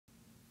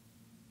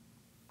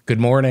Good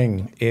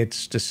morning.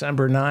 It's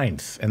December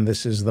 9th, and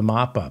this is the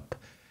Mop-Up.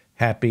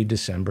 Happy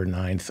December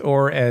 9th,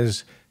 or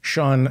as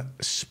Sean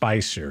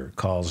Spicer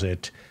calls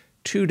it,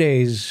 2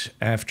 days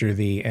after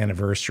the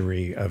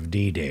anniversary of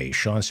D-Day.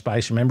 Sean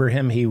Spicer, remember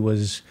him? He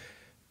was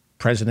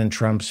President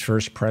Trump's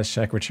first press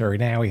secretary.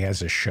 Now he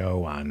has a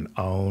show on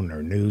OWN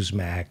or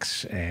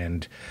Newsmax.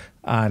 And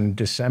on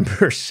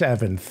December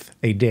 7th,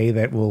 a day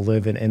that will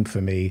live in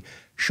infamy,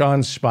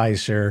 Sean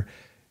Spicer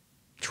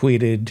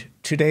tweeted,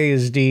 "Today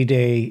is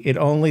D-Day. It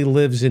only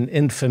lives in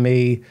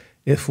infamy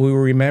if we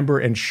remember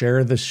and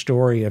share the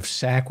story of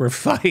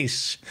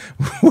sacrifice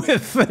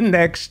with the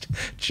next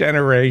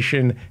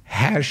generation.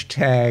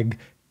 Hashtag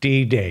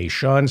D-Day."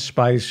 Sean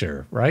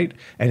Spicer, right?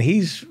 And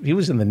he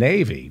was in the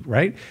Navy,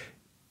 right?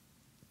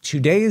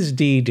 Today is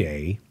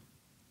D-Day.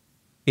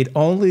 It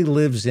only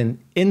lives in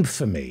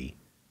infamy.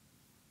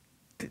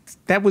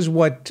 That was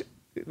what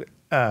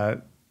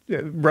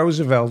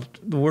Roosevelt,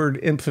 the word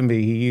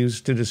infamy, he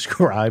used to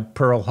describe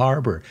Pearl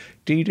Harbor.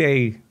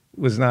 D-Day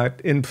was not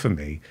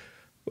infamy.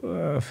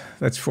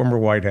 That's former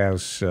White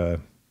House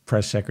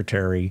press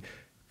secretary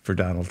for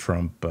Donald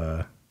Trump,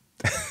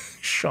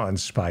 Sean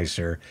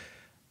Spicer.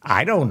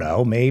 I don't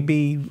know.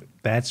 Maybe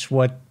that's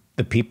what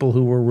the people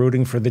who were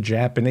rooting for the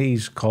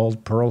Japanese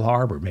called Pearl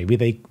Harbor. Maybe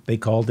they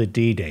called it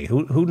D-Day.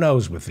 Who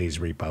knows with these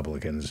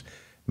Republicans?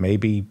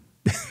 Maybe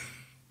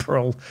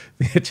the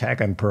attack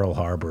on Pearl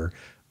Harbor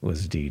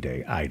was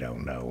D-Day. I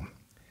don't know.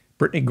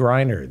 Brittney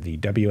Griner, the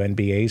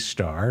WNBA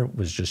star,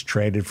 was just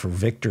traded for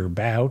Victor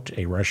Bout,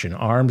 a Russian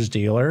arms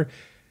dealer.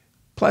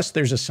 Plus,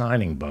 there's a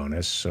signing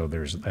bonus, so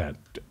there's that.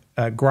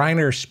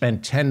 Griner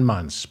spent 10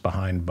 months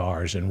behind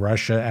bars in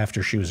Russia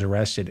after she was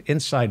arrested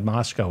inside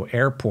Moscow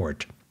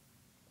airport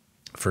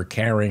for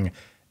carrying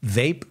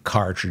vape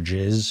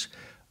cartridges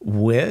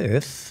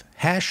with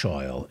hash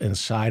oil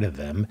inside of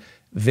them.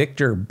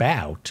 Victor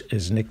Bout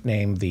is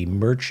nicknamed the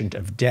Merchant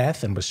of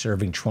Death and was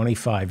serving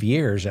 25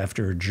 years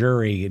after a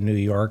jury in New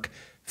York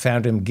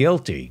found him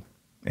guilty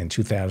in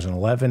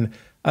 2011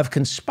 of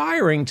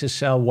conspiring to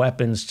sell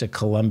weapons to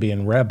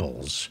Colombian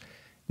rebels.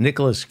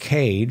 Nicolas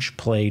Cage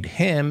played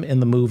him in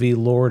the movie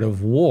Lord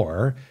of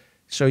War,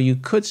 so you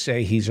could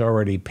say he's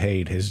already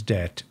paid his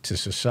debt to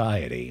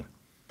society.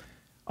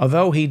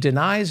 Although he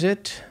denies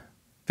it,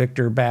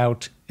 Victor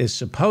Bout is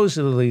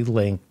supposedly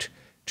linked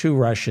to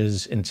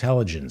Russia's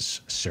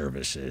intelligence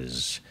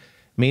services.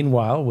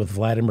 Meanwhile, with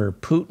Vladimir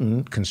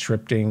Putin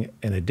conscripting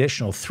an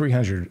additional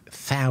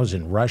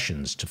 300,000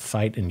 Russians to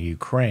fight in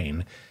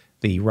Ukraine,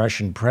 the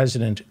Russian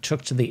president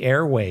took to the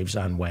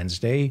airwaves on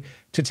Wednesday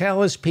to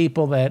tell his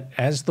people that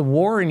as the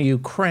war in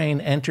Ukraine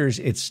enters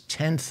its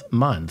 10th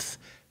month,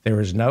 there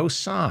is no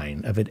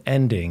sign of it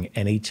ending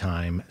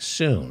anytime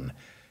soon.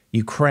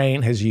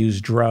 Ukraine has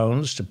used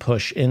drones to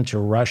push into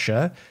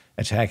Russia,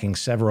 attacking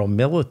several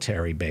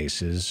military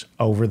bases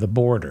over the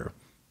border.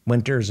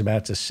 Winter is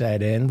about to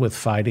set in, with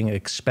fighting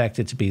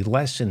expected to be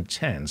less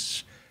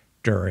intense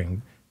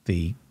during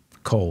the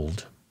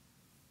cold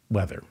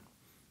weather.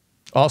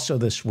 Also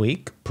this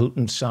week,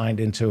 Putin signed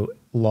into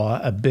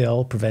law a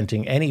bill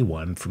preventing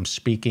anyone from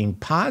speaking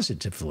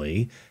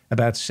positively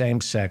about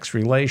same-sex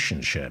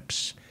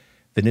relationships.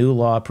 The new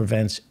law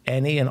prevents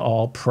any and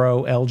all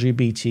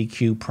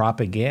pro-LGBTQ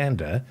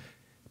propaganda,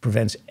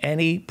 prevents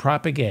any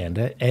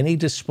propaganda, any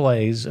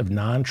displays of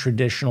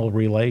non-traditional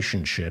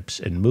relationships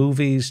in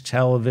movies,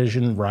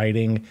 television,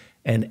 writing,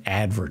 and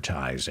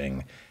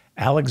advertising.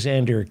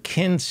 Alexander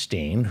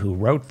Kinstein, who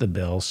wrote the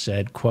bill,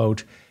 said,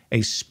 quote,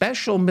 "A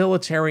special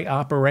military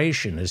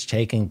operation is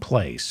taking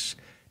place,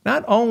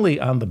 not only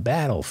on the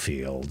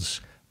battlefields,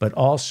 but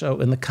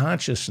also in the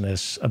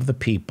consciousness of the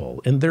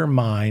people, in their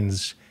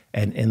minds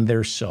and in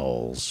their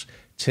souls.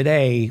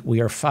 Today,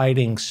 we are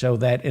fighting so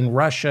that in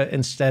Russia,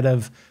 instead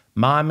of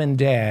mom and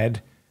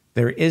dad,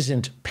 there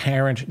isn't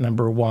parent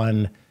number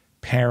one,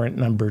 parent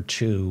number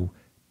two,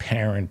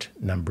 parent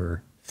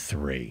number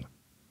three."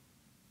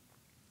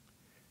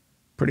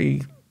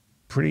 Pretty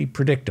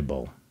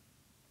predictable.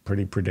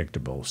 Pretty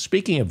predictable.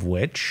 Speaking of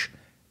which,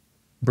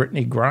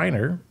 Brittney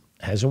Griner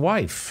has a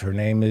wife. Her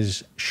name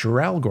is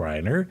Herschel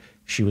Griner.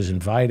 She was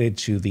invited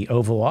to the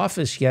Oval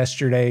Office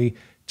yesterday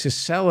to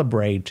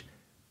celebrate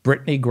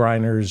Brittney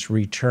Griner's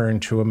return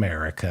to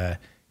America.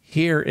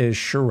 Here is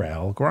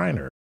Herschel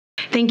Griner.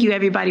 Thank you,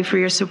 everybody, for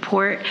your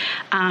support.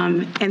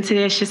 And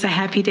today is just a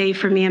happy day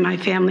for me and my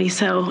family.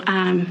 So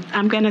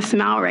I'm going to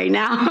smile right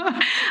now.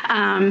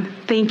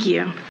 Thank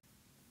you.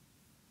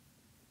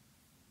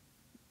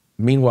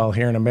 Meanwhile,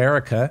 here in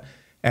America,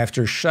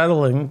 after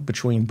shuttling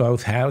between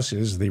both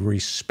houses, the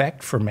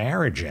Respect for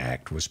Marriage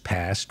Act was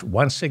passed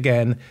once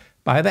again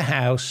by the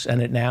House, and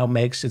it now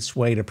makes its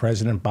way to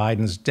President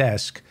Biden's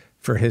desk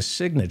for his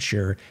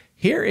signature.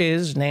 Here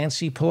is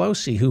Nancy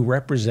Pelosi, who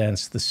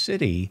represents the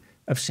city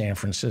of San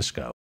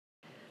Francisco.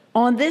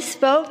 On this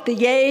vote, the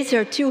yeas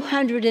are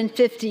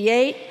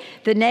 258,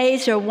 the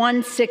nays are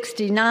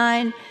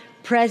 169,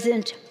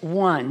 present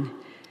 1.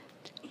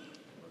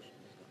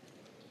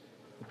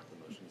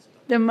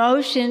 The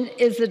motion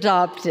is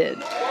adopted.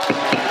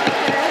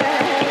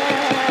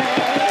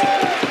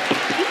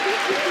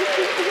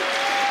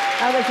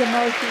 was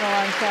emotional,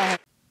 I'm sorry.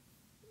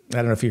 I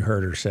don't know if you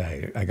heard her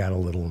say, I got a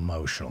little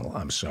emotional,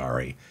 I'm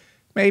sorry.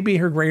 Maybe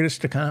her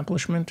greatest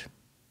accomplishment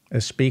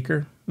as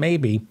Speaker?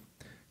 Maybe.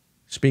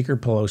 Speaker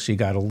Pelosi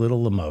got a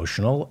little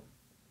emotional.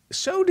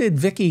 So did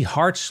Vicky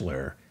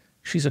Hartzler.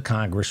 She's a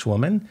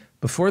congresswoman.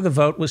 Before the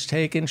vote was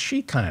taken,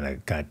 she kind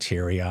of got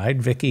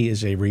teary-eyed. Vicky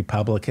is a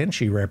Republican.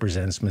 She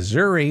represents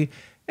Missouri.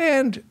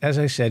 And as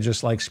I said,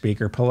 just like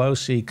Speaker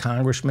Pelosi,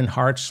 Congressman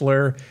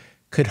Hartzler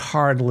could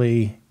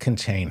hardly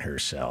contain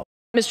herself.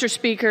 Mr.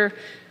 Speaker,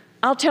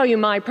 I'll tell you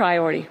my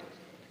priority.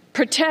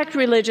 Protect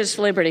religious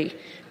liberty,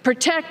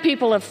 protect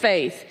people of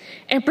faith,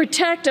 and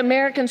protect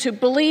Americans who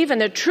believe in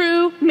the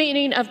true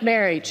meaning of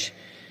marriage.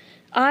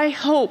 I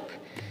hope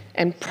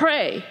and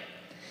pray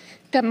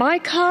that my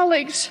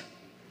colleagues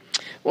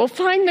will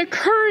find the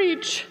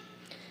courage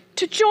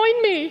to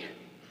join me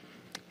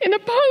in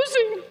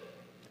opposing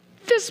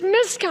this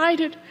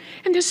misguided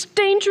and this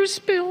dangerous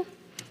bill.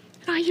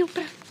 And I yield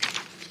back.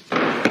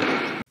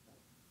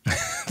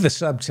 The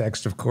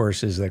subtext, of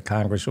course, is that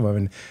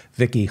Congresswoman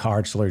Vicky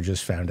Hartzler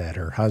just found out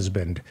her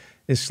husband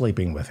is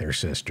sleeping with her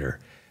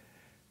sister.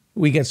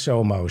 We get so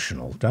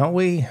emotional, don't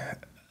we?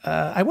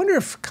 I wonder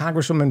if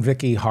Congresswoman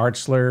Vicky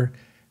Hartzler,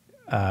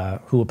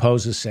 who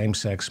opposes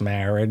same-sex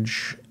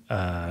marriage,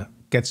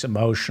 gets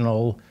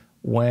emotional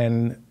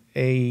when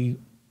a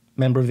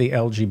member of the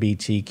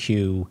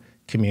LGBTQ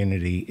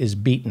community is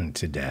beaten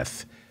to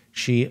death.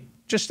 She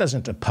just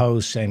doesn't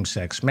oppose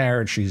same-sex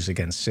marriage. She's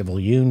against civil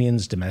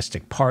unions,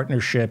 domestic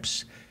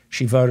partnerships.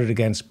 She voted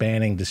against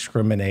banning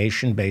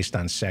discrimination based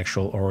on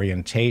sexual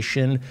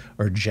orientation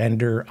or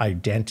gender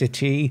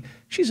identity.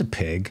 She's a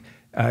pig.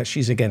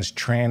 She's against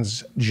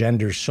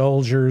transgender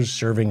soldiers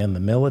serving in the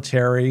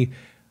military.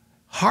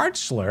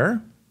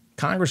 Hartzler,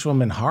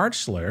 Congresswoman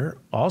Hartzler,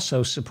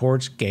 also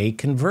supports gay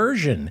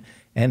conversion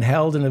and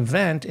held an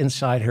event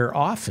inside her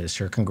office,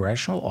 her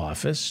congressional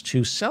office,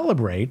 to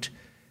celebrate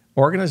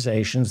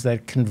organizations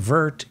that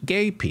convert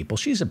gay people.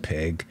 She's a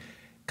pig.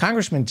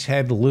 Congressman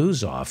Ted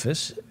Lieu's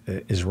office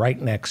is right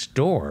next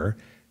door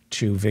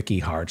to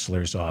Vicky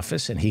Hartzler's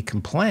office, and he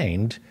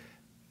complained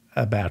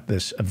about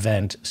this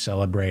event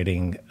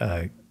celebrating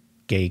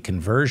gay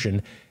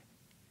conversion.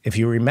 If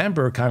you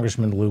remember,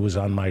 Congressman Lieu was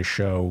on my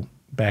show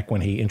back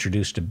when he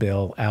introduced a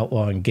bill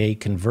outlawing gay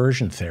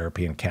conversion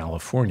therapy in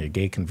California.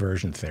 Gay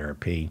conversion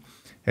therapy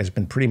has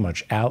been pretty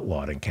much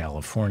outlawed in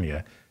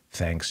California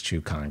thanks to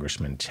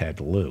Congressman Ted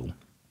Lieu.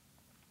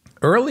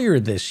 Earlier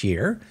this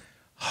year,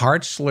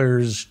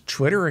 Hartzler's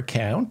Twitter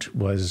account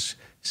was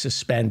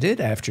suspended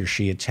after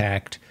she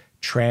attacked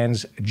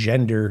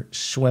transgender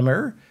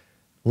swimmer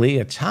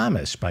Leah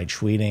Thomas by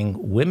tweeting,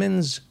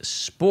 "Women's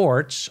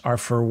sports are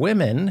for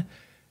women,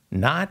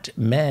 not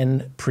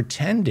men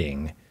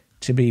pretending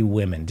to be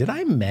women." Did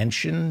I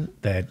mention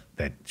that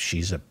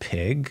she's a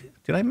pig?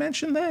 Did I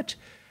mention that?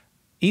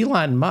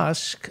 Elon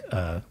Musk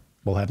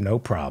will have no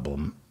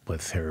problem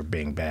with her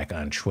being back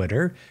on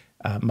Twitter.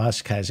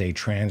 Musk has a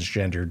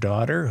transgender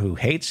daughter who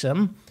hates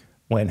him.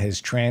 When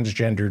his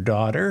transgender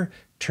daughter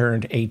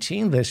turned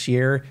 18 this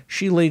year,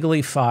 she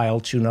legally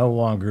filed to no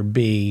longer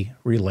be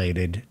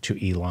related to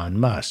Elon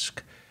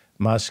Musk.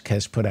 Musk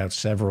has put out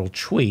several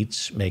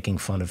tweets making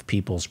fun of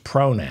people's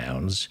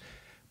pronouns.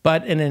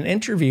 But in an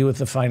interview with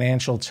the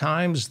Financial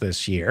Times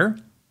this year,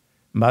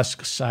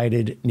 Musk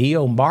cited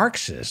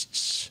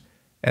neo-Marxists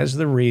as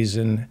the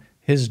reason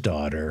his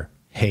daughter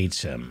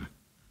hates him.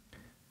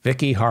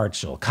 Vicky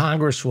Hartzler,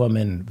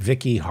 Congresswoman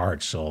Vicky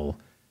Hartzler,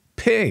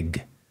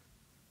 pig.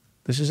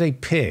 This is a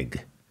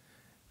pig.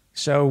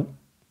 So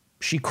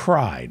she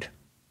cried.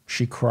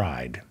 She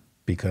cried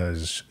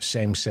because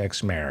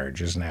same-sex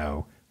marriage is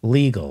now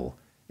legal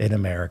in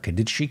America.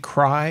 Did she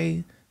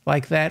cry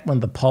like that when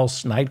the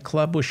Pulse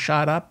nightclub was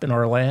shot up in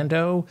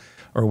Orlando,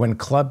 or when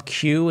Club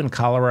Q in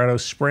Colorado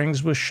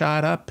Springs was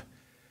shot up?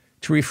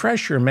 To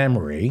refresh your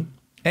memory,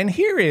 and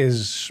here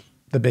is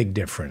the big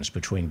difference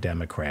between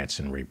Democrats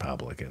and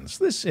Republicans.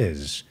 This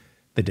is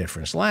the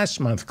difference. Last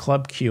month,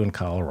 Club Q in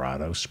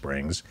Colorado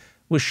Springs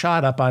was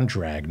shot up on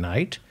drag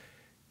night.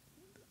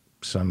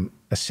 Some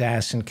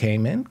assassin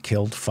came in,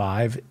 killed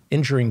 5,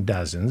 injuring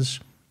dozens.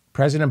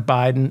 President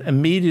Biden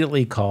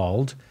immediately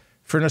called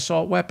for an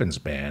assault weapons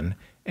ban,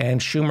 and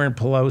Schumer and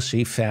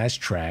Pelosi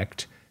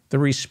fast-tracked the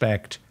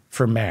Respect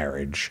for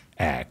Marriage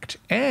Act.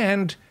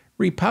 And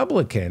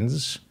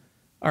Republicans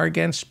are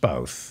against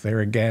both. They're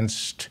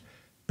against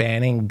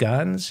banning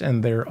guns,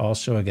 and they're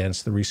also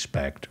against the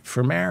Respect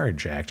for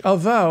Marriage Act.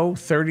 Although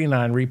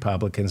 39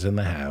 Republicans in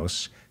the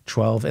House,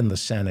 12 in the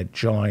Senate,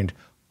 joined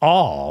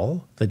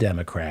all the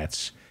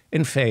Democrats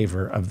in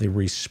favor of the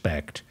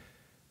Respect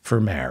for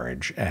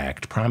Marriage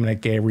Act.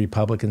 Prominent gay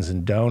Republicans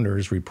and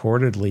donors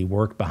reportedly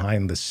worked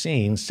behind the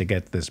scenes to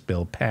get this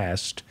bill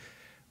passed.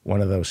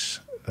 One of those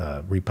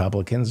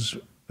Republicans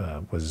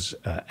was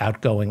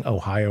outgoing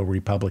Ohio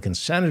Republican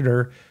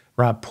Senator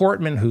Rob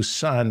Portman, whose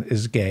son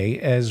is gay,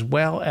 as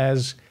well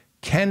as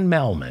Ken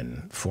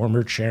Mehlman,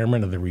 former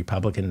chairman of the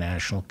Republican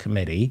National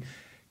Committee.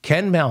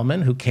 Ken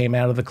Mehlman, who came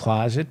out of the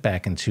closet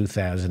back in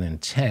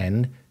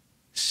 2010,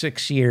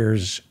 6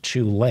 years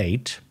too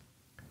late.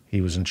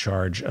 He was in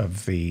charge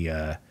of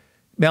the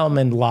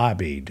Feldman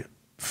lobbied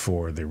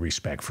for the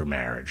Respect for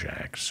Marriage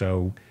Act.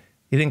 So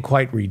he didn't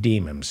quite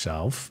redeem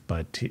himself,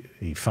 but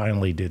he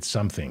finally did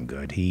something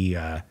good. He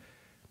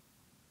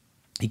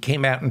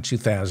came out in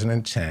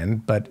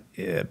 2010, but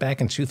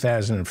back in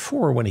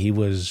 2004, when he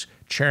was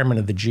chairman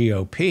of the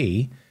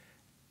GOP,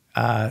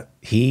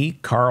 he,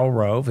 Karl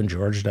Rove, and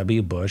George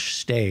W. Bush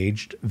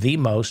staged the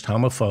most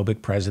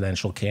homophobic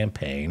presidential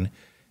campaign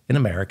in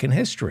American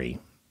history.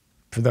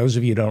 For those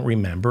of you who don't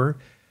remember,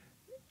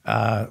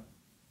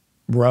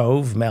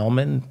 Rove,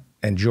 Feldman,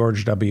 and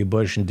George W.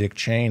 Bush and Dick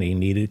Cheney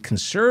needed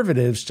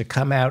conservatives to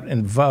come out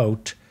and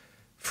vote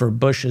for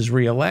Bush's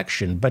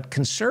reelection. But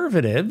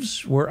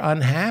conservatives were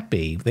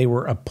unhappy. They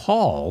were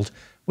appalled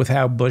with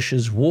how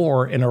Bush's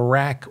war in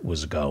Iraq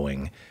was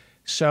going.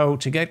 So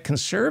to get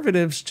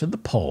conservatives to the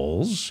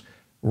polls,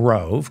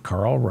 Rove,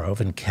 Karl Rove,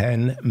 and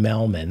Ken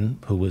Feldman,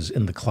 who was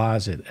in the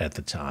closet at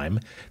the time,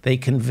 they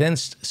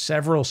convinced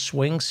several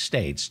swing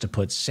states to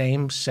put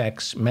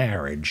same-sex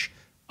marriage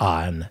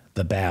on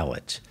the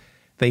ballot.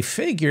 They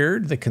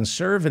figured the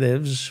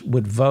conservatives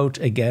would vote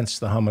against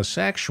the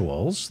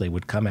homosexuals. They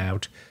would come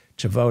out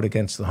to vote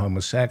against the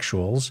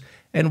homosexuals.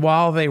 And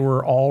while they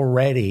were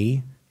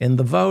already in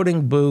the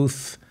voting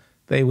booth,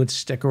 they would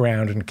stick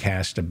around and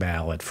cast a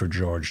ballot for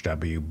George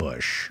W.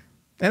 Bush.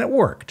 And it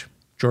worked.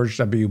 George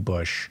W.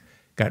 Bush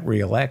got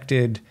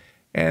reelected,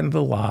 and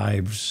the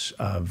lives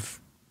of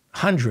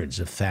hundreds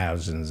of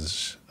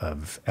thousands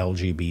of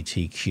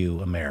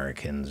LGBTQ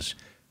Americans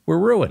were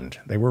ruined.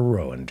 They were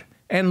ruined.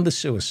 And the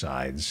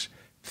suicides,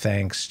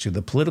 thanks to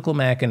the political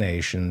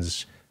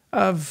machinations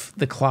of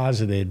the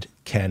closeted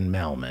Ken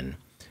Feldman.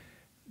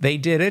 They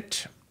did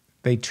it.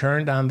 They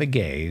turned on the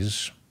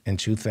gays in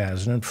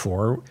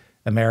 2004.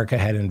 America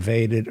had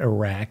invaded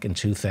Iraq in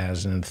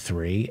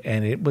 2003,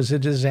 and it was a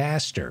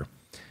disaster.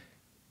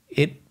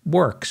 It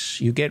works.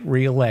 You get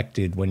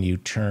reelected when you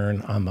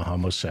turn on the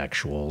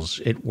homosexuals.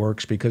 It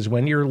works because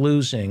when you're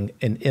losing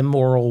an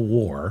immoral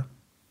war,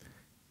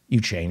 you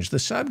change the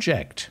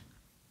subject.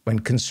 When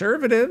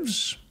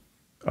conservatives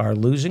are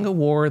losing a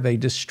war, they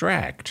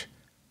distract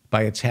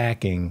by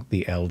attacking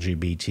the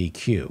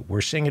LGBTQ.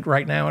 We're seeing it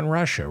right now in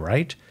Russia,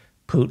 right?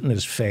 Putin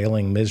is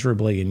failing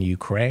miserably in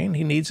Ukraine.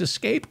 He needs a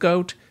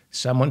scapegoat,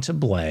 someone to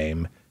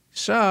blame.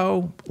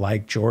 So,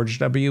 like George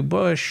W.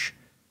 Bush,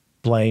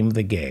 blame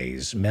the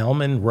gays.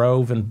 Feldman,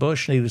 Rove, and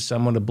Bush needed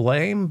someone to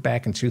blame.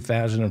 Back in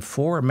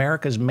 2004,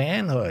 America's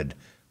manhood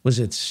was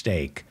at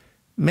stake.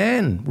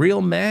 Men,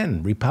 real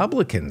men,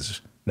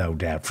 Republicans, no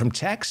doubt, from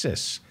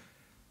Texas.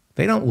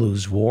 They don't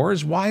lose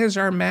wars. Why is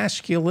our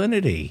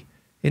masculinity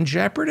in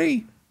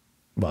jeopardy?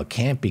 Well, it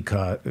can't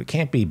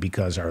be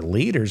because our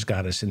leaders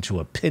got us into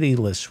a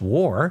pitiless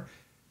war.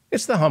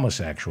 It's the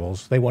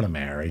homosexuals. They want to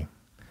marry.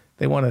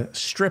 They want to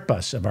strip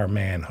us of our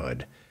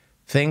manhood.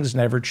 Things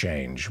never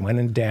change. When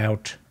in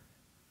doubt,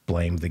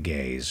 blame the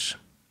gays.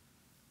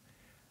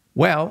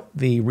 Well,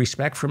 the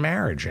Respect for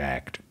Marriage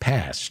Act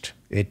passed.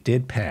 It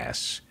did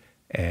pass,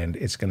 and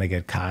it's going to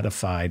get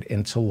codified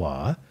into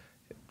law.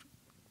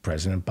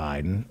 President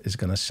Biden is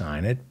going to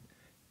sign it.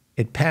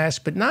 It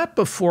passed, but not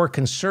before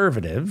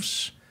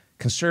conservative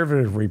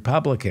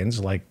Republicans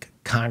like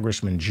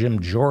Congressman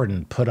Jim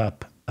Jordan put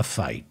up a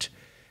fight.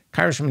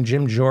 Congressman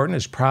Jim Jordan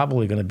is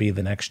probably going to be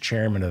the next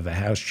chairman of the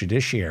House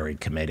Judiciary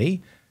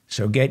Committee,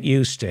 so get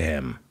used to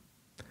him.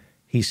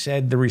 He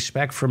said the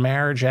Respect for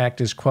Marriage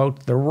Act is,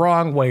 quote, the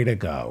wrong way to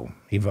go.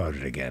 He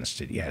voted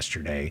against it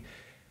yesterday.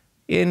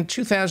 In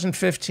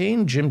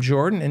 2015, Jim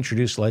Jordan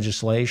introduced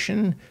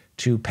legislation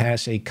to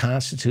pass a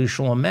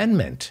constitutional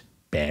amendment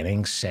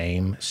banning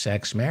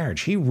same-sex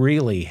marriage. He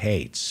really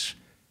hates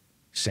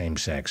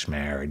same-sex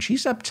marriage.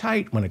 He's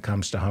uptight when it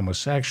comes to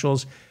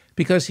homosexuals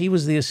because he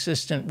was the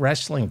assistant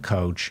wrestling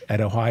coach at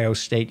Ohio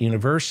State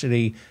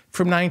University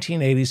from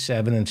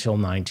 1987 until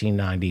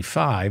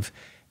 1995.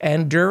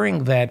 And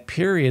during that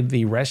period,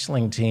 the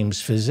wrestling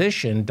team's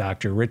physician,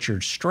 Dr.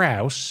 Richard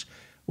Strauss,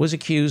 was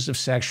accused of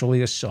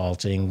sexually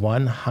assaulting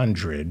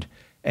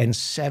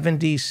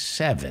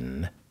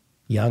 177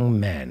 young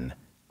men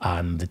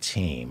on the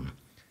team.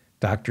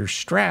 Dr.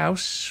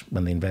 Strauss,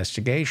 when the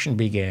investigation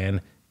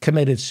began,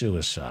 committed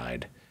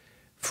suicide.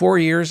 4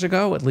 years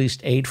ago, at least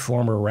 8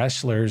 former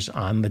wrestlers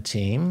on the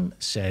team,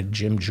 said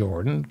Jim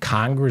Jordan,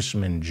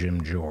 Congressman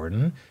Jim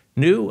Jordan,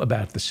 knew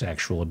about the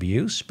sexual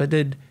abuse but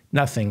did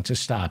nothing to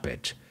stop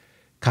it.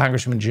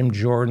 Congressman Jim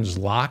Jordan's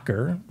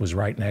locker was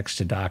right next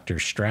to Dr.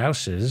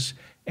 Strauss's,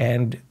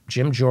 and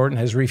Jim Jordan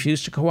has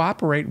refused to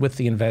cooperate with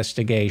the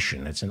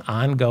investigation. It's an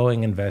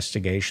ongoing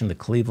investigation. The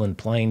Cleveland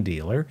Plain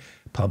Dealer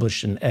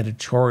published an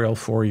editorial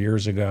 4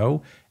 years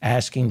ago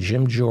asking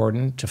Jim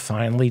Jordan to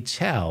finally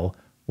tell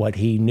what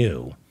he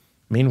knew.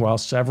 Meanwhile,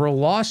 several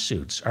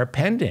lawsuits are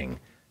pending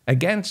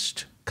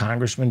against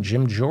Congressman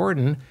Jim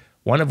Jordan,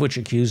 one of which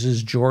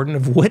accuses Jordan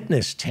of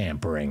witness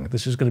tampering.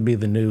 This is going to be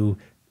the new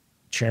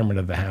chairman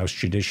of the House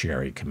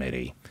Judiciary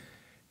Committee.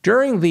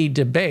 During the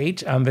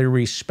debate on the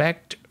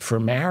Respect for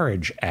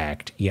Marriage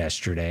Act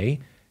yesterday,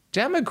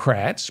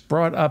 Democrats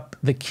brought up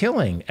the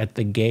killing at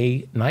the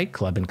gay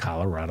nightclub in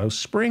Colorado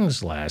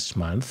Springs last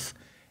month,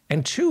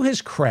 and to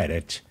his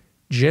credit,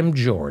 Jim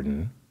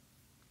Jordan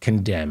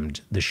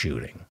condemned the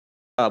shooting.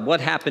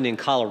 What happened in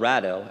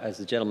Colorado, as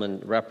the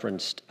gentleman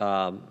referenced,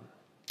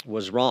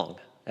 was wrong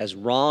as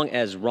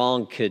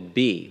wrong could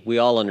be. We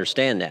all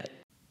understand that.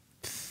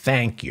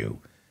 Thank you.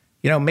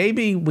 You know,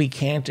 maybe we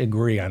can't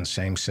agree on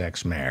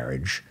same-sex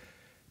marriage,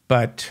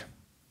 but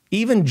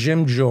even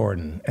Jim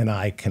Jordan and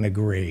I can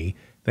agree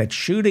that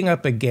shooting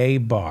up a gay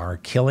bar,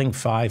 killing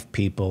 5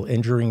 people,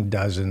 injuring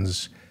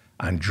dozens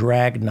on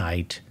drag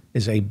night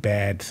is a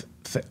bad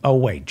thing. Oh,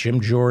 wait,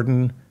 Jim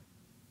Jordan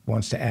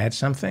wants to add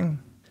something?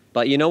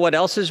 But you know what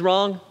else is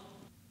wrong?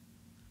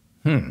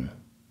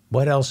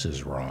 What else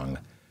is wrong?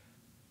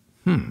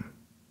 Being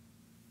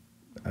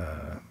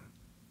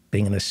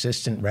an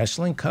assistant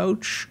wrestling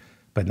coach,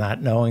 but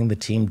not knowing the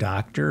team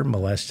doctor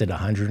molested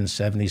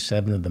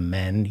 177 of the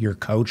men you're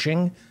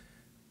coaching?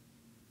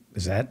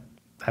 That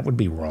would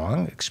be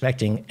wrong.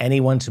 Expecting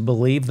anyone to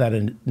believe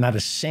that not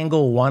a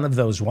single one of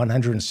those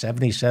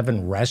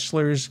 177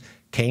 wrestlers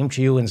came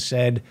to you and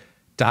said,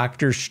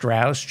 Dr.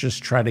 Strauss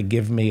just tried to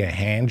give me a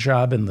hand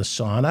job in the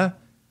sauna?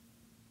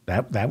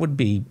 That would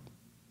be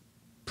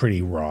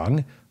pretty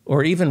wrong.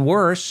 Or even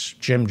worse,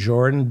 Jim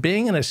Jordan,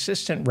 being an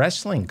assistant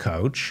wrestling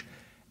coach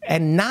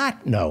and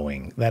not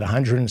knowing that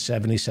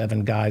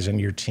 177 guys on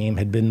your team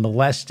had been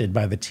molested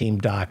by the team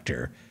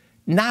doctor.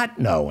 Not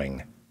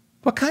knowing.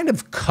 What kind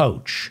of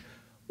coach,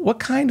 what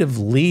kind of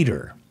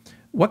leader,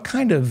 what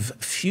kind of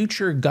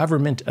future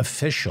government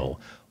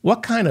official,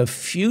 what kind of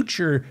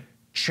future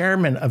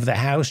chairman of the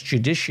House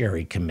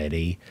Judiciary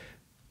Committee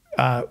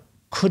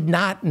could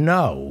not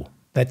know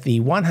that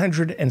the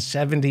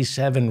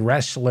 177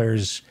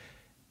 wrestlers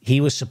he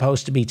was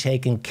supposed to be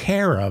taking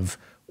care of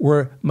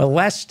were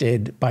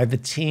molested by the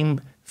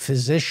team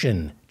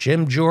physician,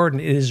 Jim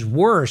Jordan? It is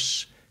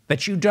worse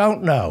that you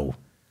don't know.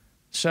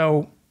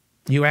 So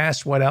you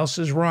asked what else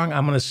is wrong?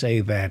 I'm going to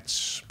say that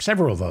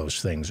several of those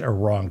things are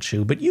wrong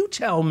too, but you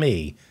tell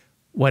me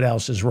what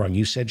else is wrong.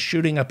 You said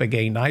shooting up a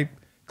gay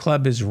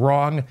nightclub is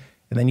wrong,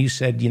 and then you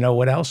said, you know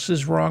what else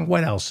is wrong?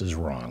 What else is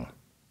wrong?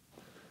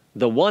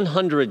 The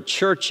 100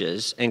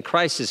 churches and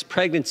crisis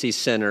pregnancy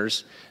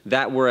centers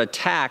that were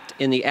attacked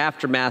in the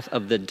aftermath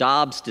of the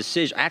Dobbs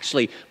decision.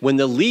 Actually, when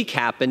the leak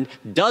happened,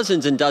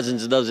 dozens and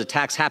dozens of those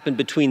attacks happened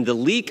between the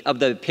leak of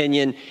the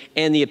opinion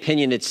and the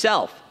opinion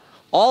itself,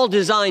 all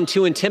designed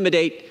to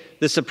intimidate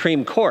the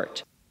Supreme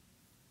Court.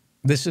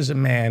 This is a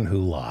man who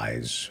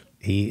lies.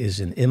 He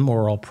is an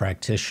immoral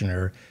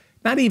practitioner,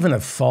 not even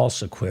of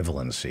false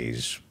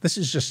equivalencies. This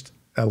is just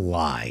a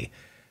lie.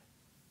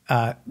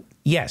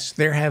 Yes,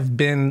 there have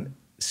been,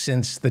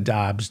 since the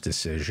Dobbs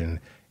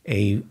decision,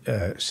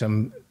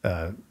 some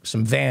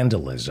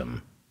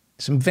vandalism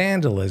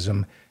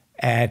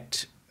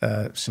at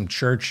some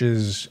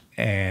churches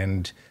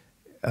and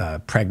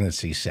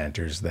pregnancy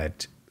centers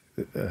that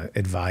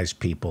advise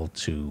people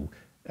to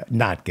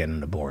not get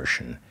an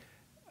abortion.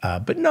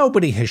 But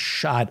nobody has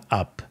shot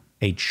up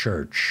a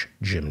church,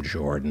 Jim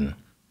Jordan.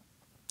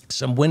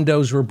 Some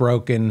windows were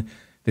broken.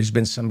 There's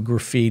been some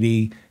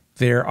graffiti.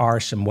 There are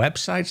some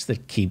websites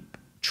that keep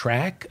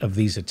track of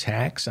these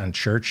attacks on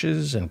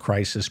churches and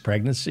crisis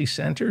pregnancy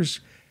centers.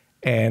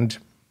 And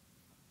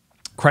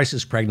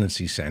crisis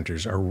pregnancy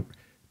centers are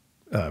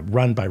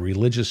run by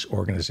religious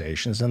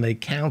organizations, and they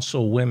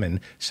counsel women,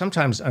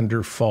 sometimes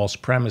under false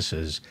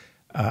premises,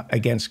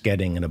 against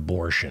getting an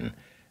abortion.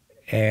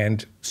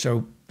 And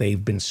so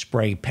they've been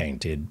spray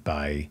painted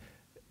by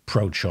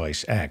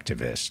pro-choice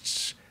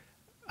activists.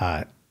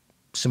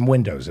 Some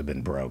windows have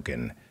been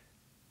broken.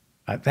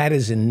 That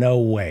is in no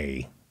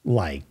way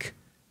like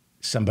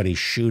somebody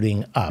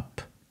shooting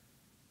up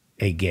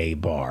a gay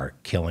bar,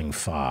 killing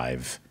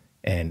 5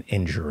 and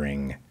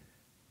injuring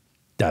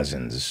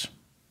dozens.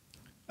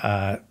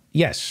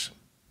 Yes,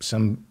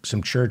 some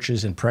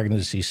churches and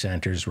pregnancy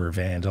centers were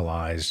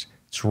vandalized.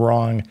 It's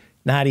wrong,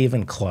 not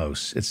even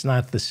close. It's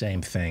not the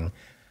same thing.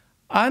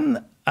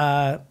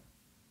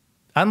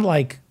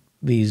 Unlike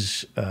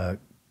these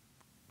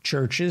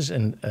churches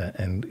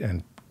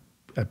and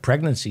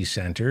pregnancy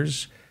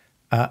centers,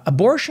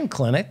 abortion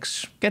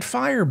clinics get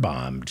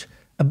firebombed.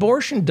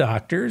 Abortion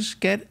doctors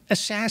get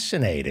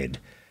assassinated.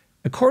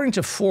 According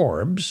to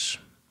Forbes,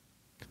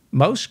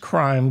 most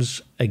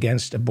crimes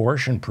against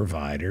abortion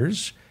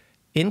providers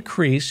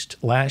increased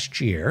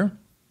last year.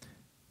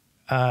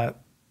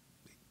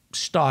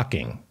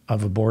 Stalking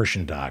of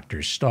abortion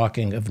doctors,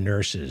 stalking of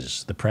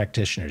nurses, the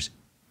practitioners,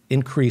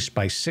 increased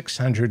by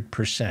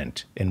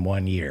 600% in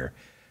 1 year.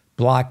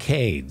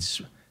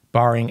 Blockades,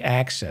 barring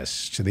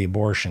access to the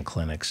abortion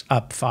clinics,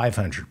 up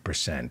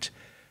 500%.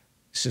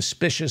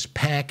 Suspicious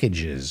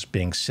packages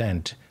being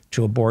sent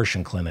to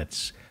abortion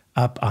clinics,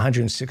 up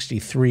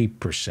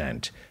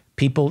 163%.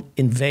 People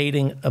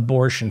invading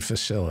abortion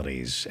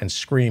facilities and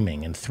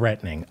screaming and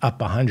threatening, up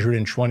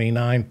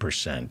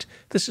 129%.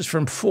 This is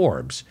from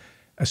Forbes.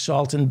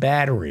 Assault and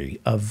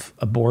battery of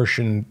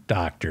abortion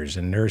doctors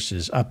and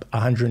nurses, up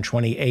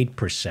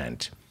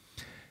 128%.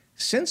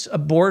 Since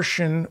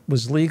abortion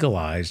was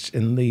legalized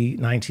in the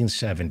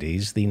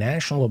 1970s, the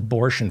National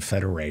Abortion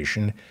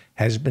Federation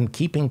has been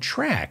keeping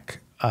track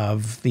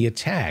of the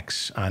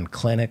attacks on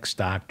clinics,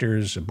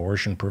 doctors,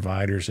 abortion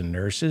providers, and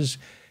nurses.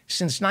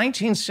 Since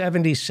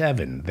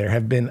 1977, there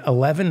have been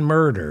 11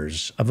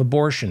 murders of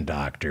abortion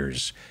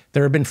doctors.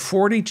 There have been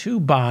 42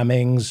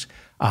 bombings,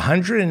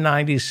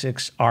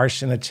 196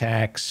 arson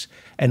attacks,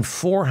 and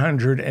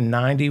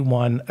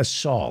 491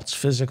 assaults,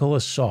 physical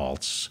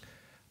assaults,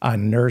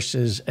 on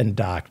nurses and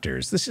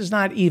doctors. This is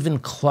not even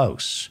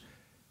close.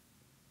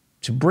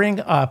 To bring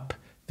up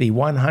the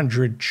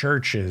 100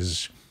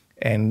 churches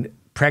and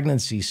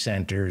pregnancy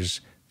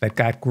centers that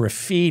got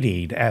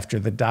graffitied after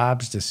the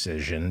Dobbs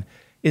decision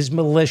is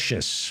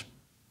malicious.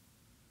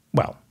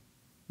 Well,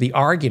 the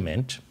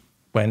argument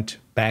went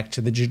back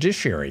to the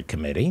Judiciary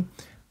Committee,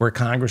 where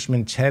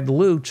Congressman Ted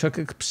Lieu took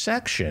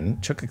exception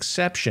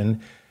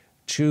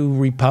to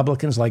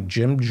Republicans like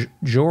Jim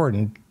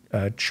Jordan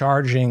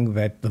charging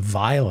that the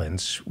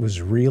violence was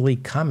really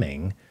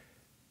coming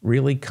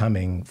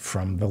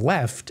from the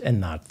left and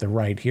not the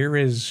right. Here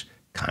is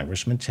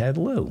Congressman Ted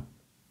Lieu.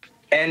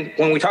 And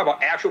when we talk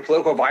about actual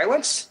political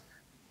violence,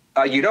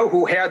 you know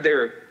who had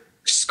their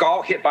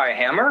skull hit by a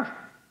hammer?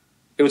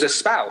 It was a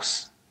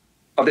spouse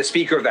of the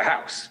Speaker of the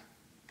House.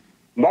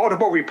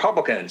 Multiple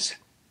Republicans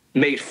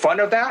made fun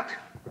of that.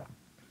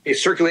 They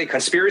circulated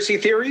conspiracy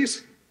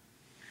theories.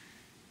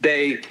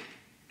 They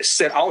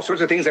said all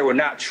sorts of things that were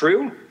not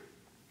true.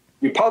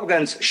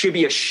 Republicans should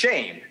be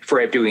ashamed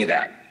for doing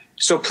that.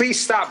 So please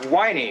stop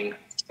whining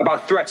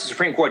about threats to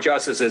Supreme Court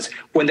justices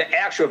when the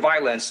actual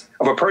violence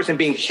of a person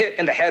being hit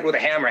in the head with a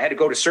hammer, had to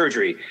go to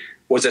surgery,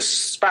 was a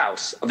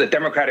spouse of the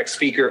Democratic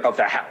Speaker of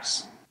the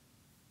House.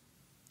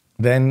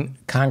 Then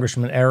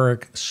Congressman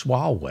Eric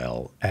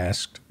Swalwell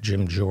asked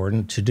Jim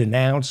Jordan to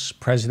denounce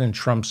President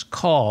Trump's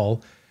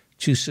call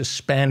to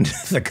suspend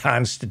the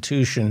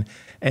Constitution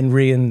and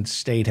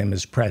reinstate him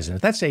as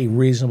president. That's a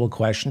reasonable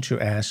question to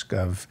ask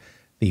of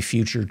the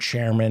future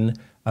chairman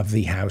of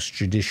the House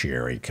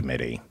Judiciary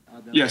Committee.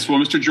 Yes, well,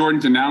 Mr.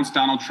 Jordan denounced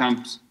Donald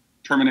Trump's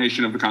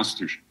termination of the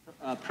Constitution.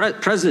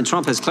 President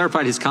Trump has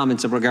clarified his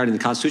comments regarding the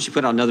Constitution. He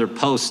put out another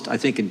post, I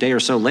think a day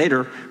or so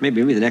later,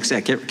 maybe the next day,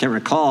 I can't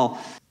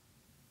recall.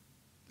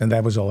 And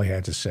that was all he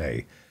had to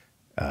say.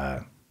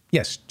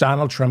 Yes,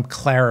 Donald Trump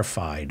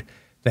clarified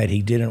that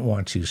he didn't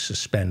want to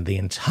suspend the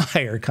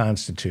entire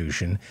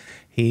Constitution.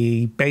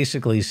 He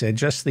basically said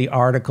just the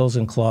articles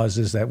and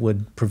clauses that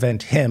would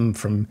prevent him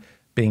from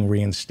being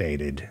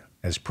reinstated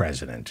as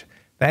president.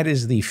 That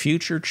is the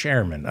future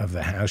chairman of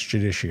the House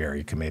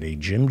Judiciary Committee,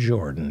 Jim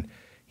Jordan.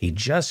 He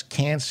just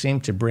can't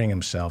seem to bring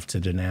himself to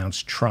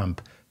denounce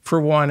Trump for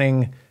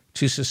wanting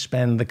to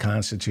suspend the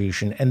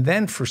Constitution. And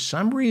then for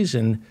some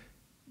reason,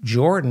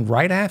 Jordan,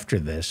 right after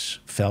this,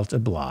 felt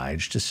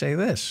obliged to say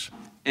this.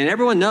 And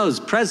everyone knows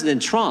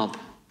President Trump,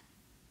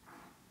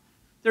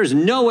 there's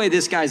no way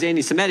this guy's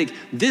anti-Semitic.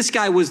 This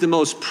guy was the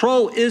most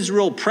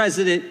pro-Israel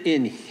president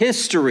in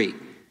history.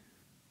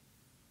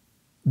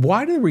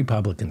 Why do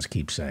Republicans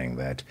keep saying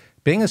that?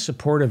 Being a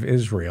supporter of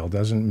Israel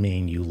doesn't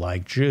mean you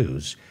like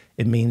Jews.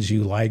 It means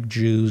you like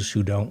Jews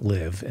who don't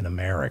live in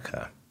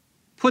America.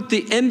 Put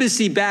the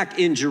embassy back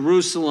in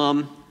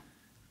Jerusalem.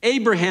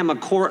 Abraham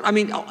Accord. I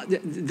mean,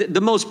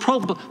 the most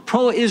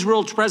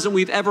pro-Israel president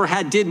we've ever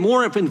had did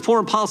more in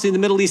foreign policy in the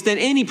Middle East than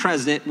any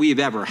president we've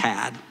ever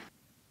had.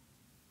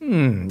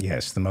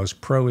 Yes, the most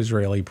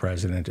pro-Israeli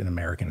president in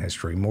American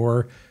history.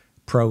 More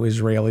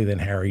pro-Israeli than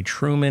Harry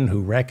Truman,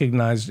 who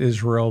recognized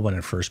Israel when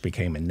it first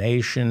became a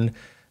nation.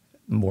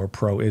 More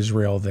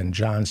pro-Israel than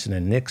Johnson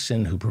and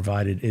Nixon, who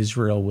provided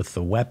Israel with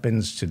the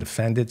weapons to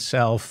defend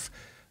itself.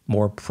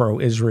 More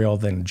pro-Israel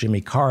than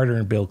Jimmy Carter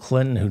and Bill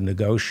Clinton, who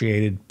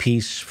negotiated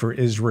peace for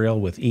Israel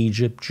with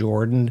Egypt,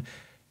 Jordan,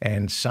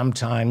 and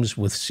sometimes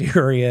with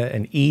Syria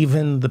and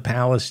even the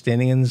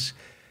Palestinians.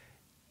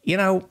 You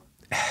know,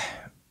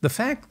 the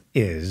fact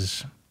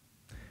is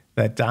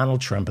that Donald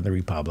Trump and the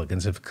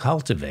Republicans have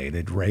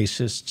cultivated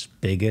racists,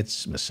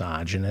 bigots,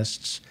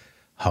 misogynists,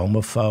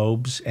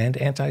 homophobes, and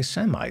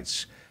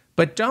anti-Semites.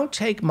 But don't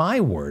take my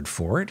word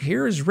for it.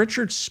 Here is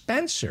Richard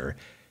Spencer.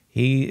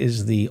 He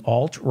is the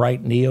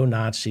alt-right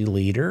neo-Nazi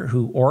leader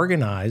who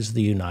organized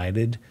the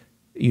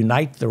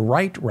Unite the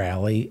Right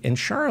rally in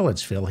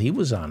Charlottesville. He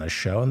was on a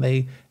show, and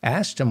they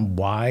asked him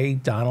why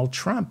Donald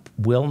Trump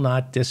will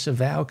not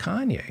disavow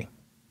Kanye.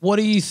 What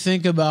do you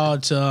think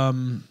about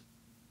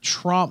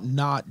Trump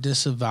not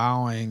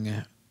disavowing,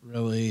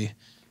 really,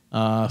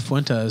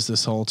 Fuentes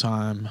this whole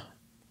time?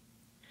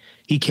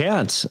 He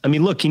can't. I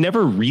mean, look, he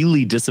never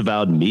really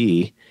disavowed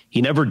me.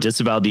 He never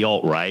disavowed the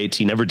alt-right.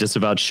 He never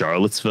disavowed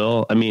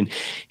Charlottesville. I mean,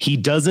 he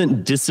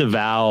doesn't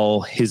disavow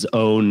his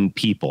own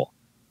people.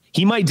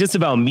 He might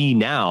disavow me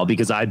now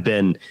because I've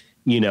been,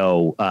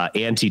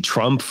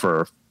 anti-Trump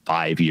for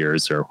 5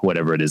 years or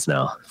whatever it is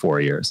now,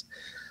 4 years.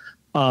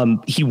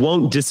 He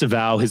won't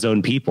disavow his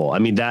own people. I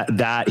mean,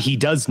 that he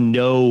does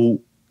know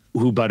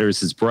who butters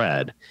his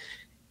bread.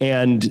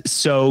 And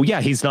so,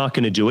 yeah, he's not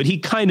going to do it. He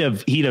kind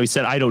of, he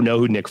said, I don't know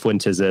who Nick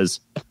Fuentes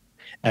is,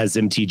 as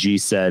MTG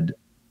said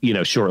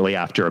shortly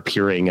after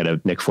appearing at a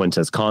Nick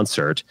Fuentes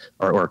concert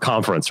or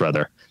conference,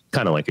 rather,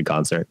 kind of like a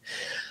concert.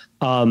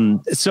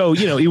 So,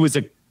 it was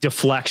a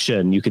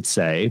deflection, you could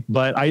say,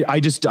 but I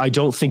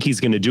don't think he's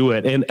going to do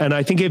it. And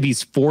I think if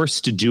he's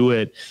forced to do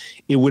it,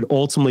 it would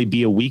ultimately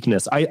be a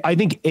weakness. I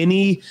think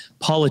any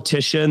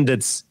politician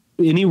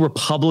any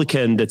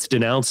Republican that's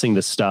denouncing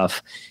this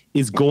stuff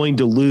is going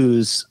to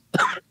lose.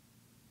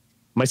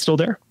 Am I still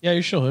there? Yeah,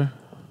 you're still there.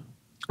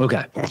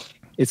 Okay.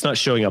 It's not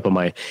showing up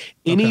on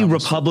any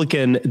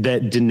Republican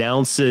that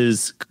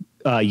denounces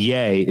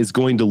Ye is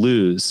going to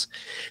lose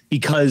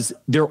because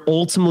they're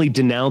ultimately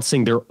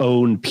denouncing their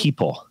own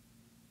people.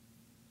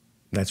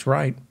 That's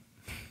right.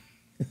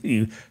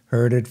 You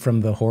heard it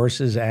from the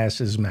horse's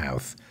ass's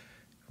mouth.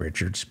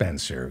 Richard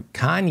Spencer.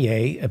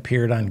 Kanye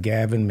appeared on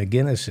Gavin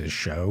McInnes's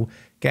show.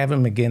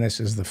 Gavin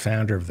McInnes is the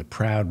founder of the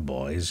Proud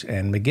Boys,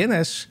 and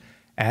McInnes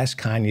asked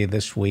Kanye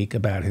this week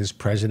about his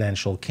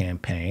presidential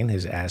campaign,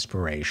 his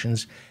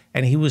aspirations,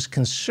 and he was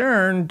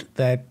concerned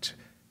that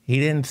he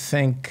didn't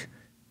think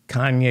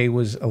Kanye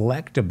was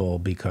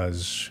electable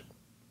because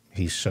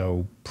he's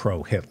so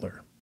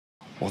pro-Hitler.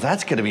 Well,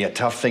 that's going to be a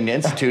tough thing to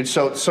institute.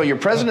 So you're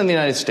president of the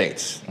United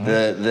States.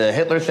 The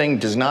Hitler thing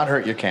does not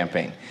hurt your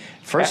campaign.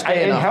 First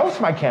day it helps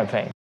my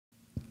campaign.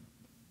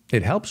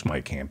 It helps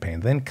my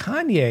campaign. Then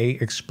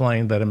Kanye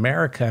explained that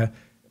America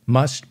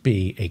must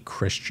be a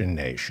Christian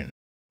nation.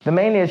 The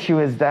main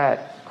issue is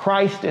that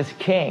Christ is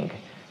king.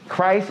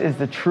 Christ is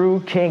the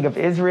true king of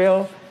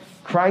Israel.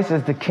 Christ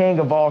is the king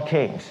of all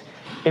kings.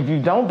 If you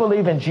don't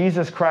believe in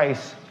Jesus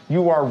Christ,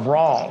 you are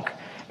wrong.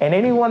 And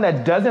anyone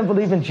that doesn't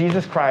believe in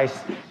Jesus Christ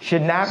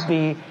should not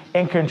be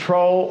in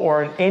control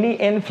or in any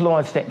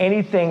influence to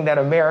anything that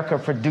America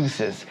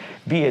produces,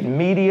 be it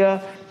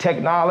media,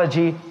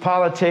 technology,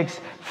 politics,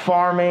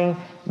 farming,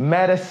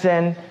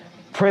 medicine,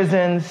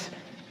 prisons.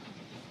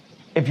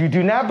 If you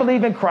do not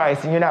believe in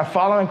Christ and you're not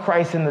following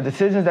Christ in the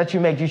decisions that you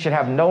make, you should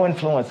have no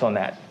influence on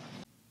that.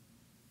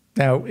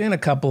 Now, in a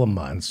couple of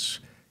months,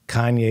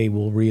 Kanye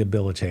will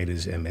rehabilitate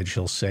his image.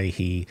 He'll say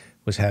he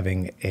was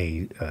having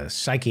a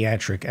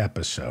psychiatric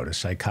episode, a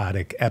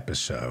psychotic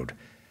episode.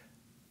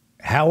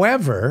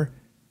 However,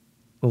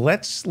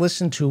 let's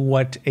listen to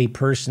what a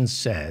person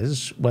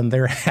says when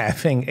they're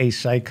having a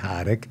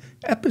psychotic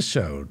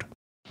episode.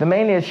 The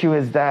main issue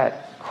is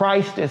that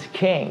Christ is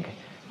king.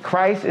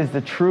 Christ is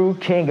the true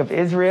king of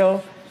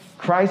Israel.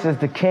 Christ is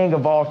the king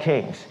of all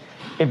kings.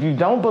 If you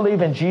don't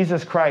believe in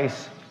Jesus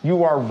Christ,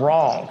 you are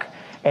wrong.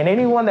 And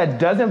anyone that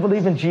doesn't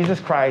believe in Jesus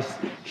Christ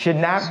should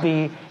not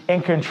be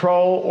in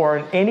control or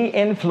in any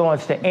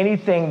influence to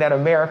anything that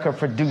America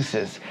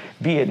produces,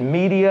 be it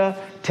media,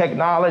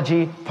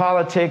 technology,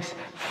 politics,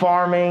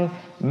 farming,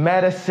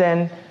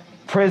 medicine,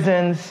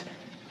 prisons.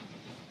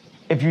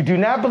 If you do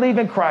not believe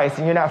in Christ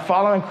and you're not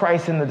following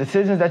Christ in the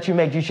decisions that you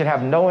make, you should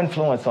have no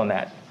influence on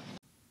that.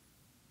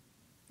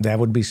 That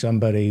would be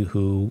somebody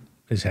who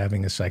is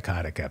having a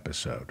psychotic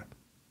episode.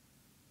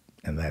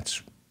 And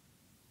that's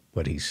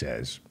what he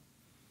says.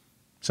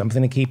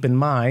 Something to keep in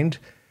mind,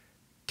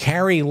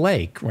 Kari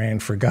Lake ran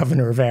for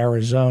governor of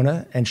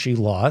Arizona, and she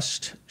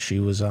lost. She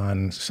was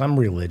on some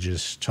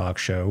religious talk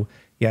show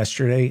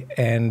yesterday,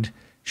 and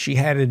she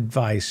had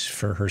advice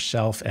for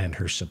herself and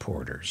her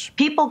supporters.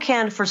 People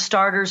can, for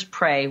starters,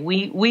 pray.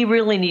 We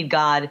really need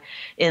God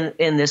in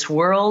this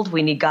world.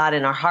 We need God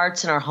in our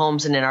hearts, in our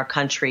homes, and in our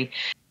country.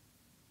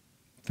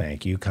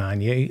 Thank you,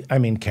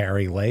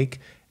 Kari Lake.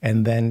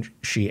 And then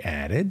she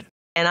added,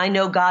 and I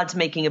know God's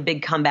making a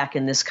big comeback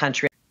in this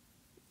country.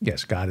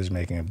 Yes, God is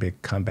making a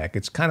big comeback.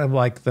 It's kind of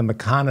like the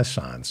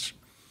reconnaissance,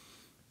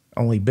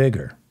 only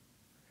bigger.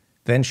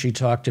 Then she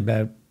talked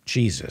about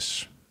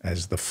Jesus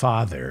as the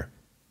father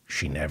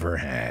she never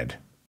had.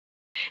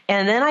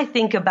 And then I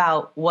think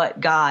about what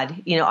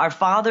God, our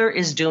Father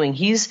is doing.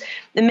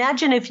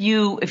 Imagine if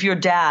your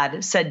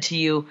dad said to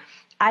you,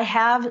 I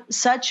have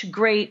such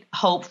great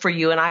hope for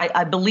you, and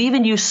I believe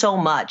in you so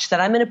much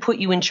that I'm going to put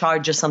you in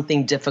charge of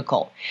something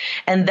difficult.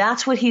 And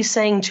that's what he's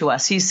saying to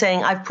us. He's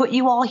saying, I've put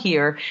you all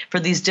here for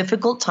these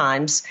difficult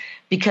times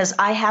because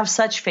I have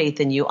such faith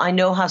in you. I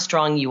know how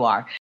strong you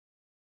are.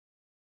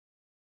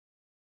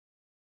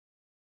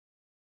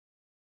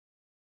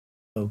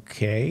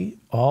 Okay,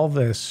 all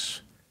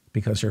this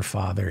because her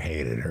father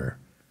hated her.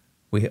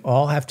 We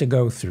all have to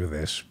go through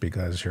this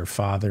because her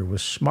father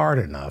was smart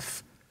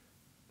enough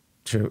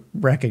to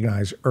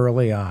recognize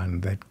early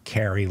on that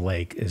Kari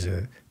Lake is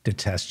a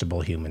detestable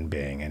human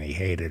being and he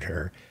hated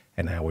her,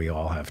 and now we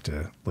all have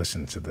to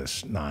listen to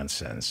this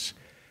nonsense.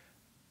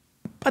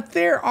 But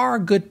there are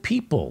good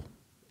people.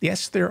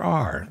 Yes, there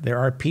are. There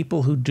are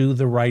people who do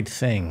the right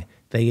thing.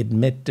 They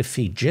admit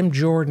defeat. Jim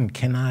Jordan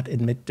cannot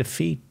admit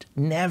defeat.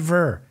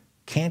 Never.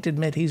 Can't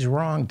admit he's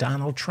wrong.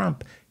 Donald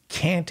Trump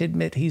can't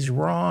admit he's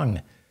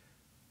wrong.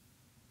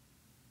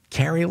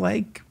 Kari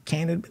Lake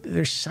can't admit.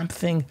 There's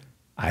something,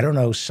 I don't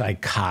know,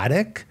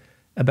 psychotic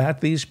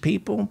about these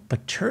people.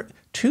 But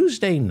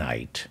Tuesday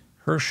night,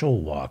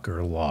 Herschel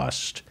Walker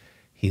lost.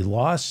 He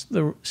lost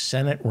the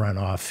Senate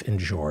runoff in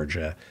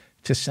Georgia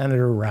to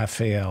Senator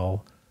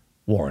Raphael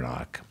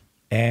Warnock.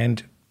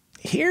 And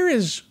here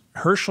is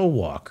Herschel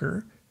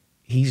Walker.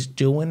 He's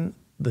doing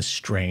the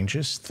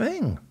strangest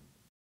thing.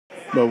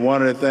 But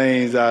one of the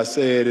things I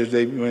said is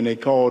when they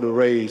called the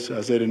race,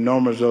 I said the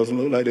numbers doesn't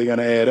look like they're going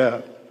to add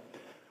up.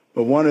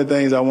 But one of the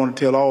things I want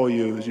to tell all of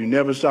you is you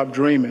never stop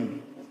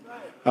dreaming.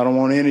 I don't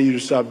want any of you to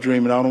stop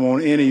dreaming. I don't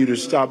want any of you to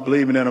stop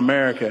believing in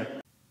America.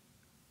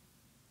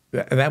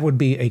 That would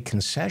be a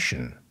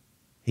concession.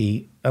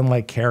 He,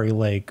 unlike Kari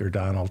Lake or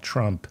Donald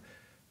Trump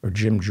or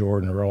Jim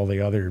Jordan or all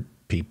the other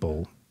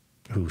people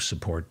who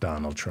support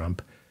Donald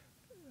Trump,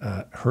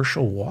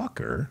 Herschel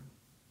Walker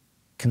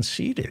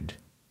conceded.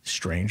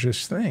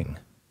 Strangest thing.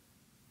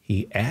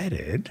 He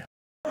added,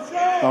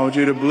 I want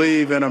you to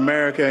believe in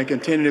America and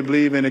continue to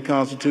believe in the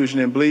Constitution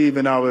and believe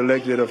in our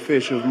elected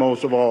officials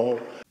most of all.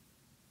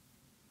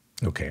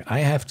 Okay, I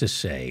have to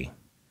say,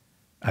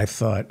 I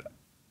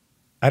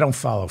don't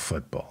follow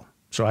football,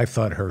 so I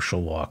thought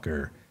Herschel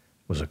Walker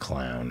was a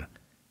clown,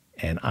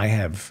 and I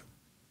have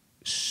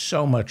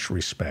so much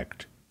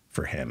respect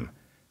for him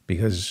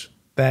because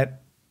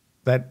that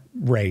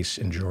race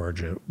in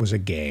Georgia was a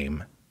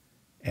game,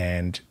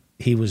 and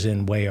he was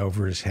in way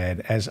over his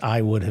head, as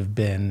I would have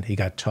been. He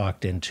got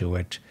talked into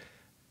it.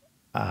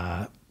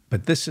 But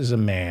this is a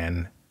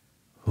man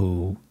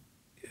who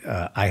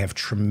I have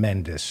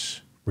tremendous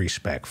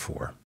respect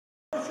for.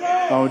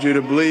 I want you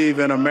to believe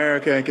in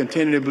America and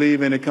continue to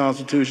believe in the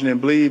Constitution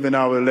and believe in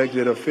our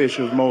elected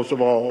officials most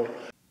of all.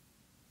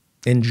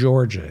 In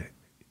Georgia,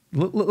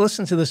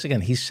 listen to this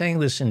again. He's saying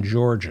this in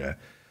Georgia,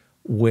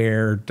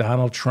 where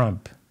Donald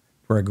Trump,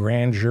 for a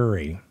grand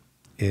jury,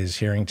 is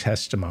hearing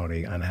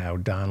testimony on how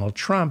Donald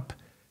Trump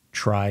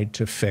tried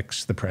to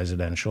fix the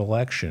presidential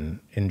election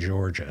in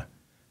Georgia,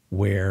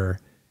 where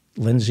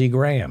Lindsey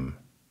Graham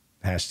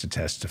has to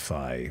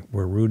testify,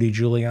 where Rudy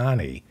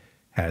Giuliani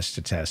has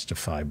to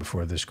testify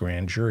before this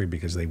grand jury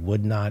because they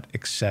would not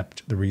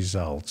accept the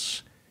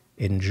results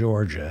in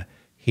Georgia.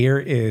 Here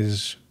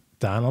is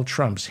Donald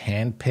Trump's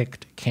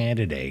handpicked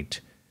candidate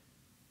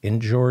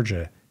in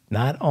Georgia,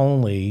 not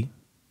only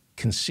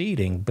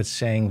conceding, but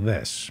saying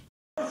this.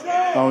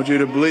 I want you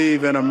to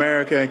believe in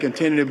America and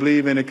continue to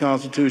believe in the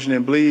Constitution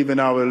and believe in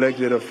our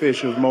elected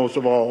officials most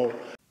of all.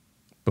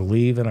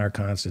 Believe in our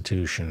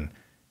Constitution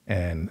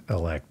and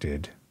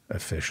elected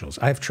officials.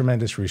 I have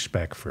tremendous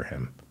respect for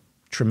him.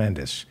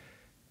 Tremendous.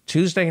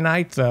 Tuesday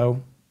night,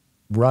 though,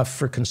 rough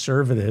for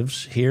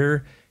conservatives.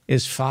 Here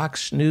is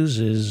Fox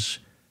News's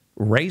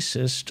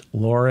racist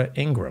Laura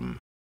Ingraham.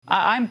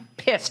 I'm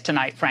pissed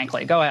tonight,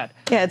 frankly. Go ahead.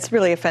 Yeah, it's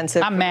really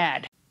offensive. I'm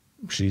mad.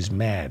 She's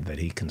mad that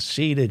he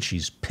conceded.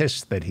 She's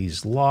pissed that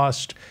he's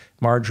lost.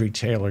 Marjorie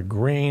Taylor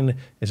Greene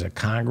is a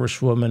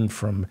congresswoman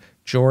from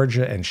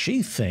Georgia, and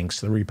she thinks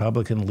the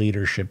Republican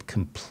leadership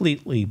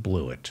completely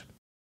blew it.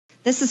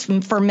 This is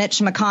for Mitch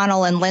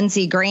McConnell and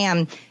Lindsey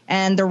Graham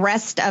and the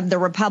rest of the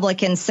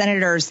Republican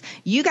senators.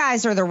 You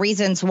guys are the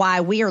reasons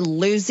why we are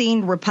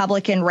losing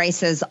Republican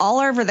races all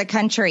over the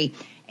country.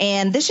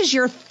 And this is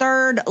your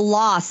third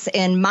loss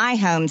in my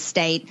home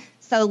state.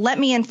 So let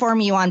me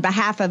inform you on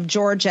behalf of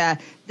Georgia,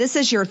 this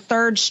is your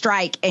third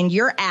strike and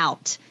you're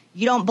out.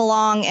 You don't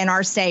belong in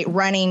our state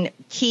running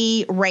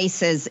key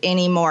races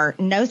anymore.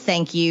 No,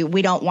 thank you.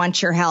 We don't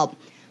want your help.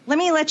 Let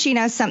me let you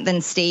know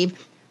something,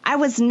 Steve. I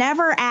was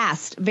never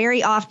asked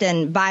very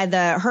often by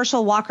the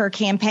Herschel Walker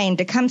campaign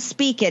to come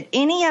speak at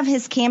any of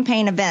his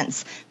campaign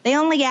events. They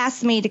only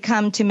asked me to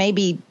come to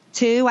maybe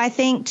two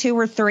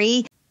or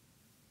three.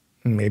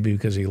 Maybe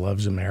because he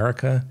loves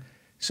America.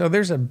 So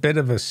there's a bit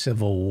of a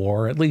civil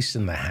war, at least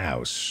in the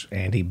House.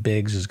 Andy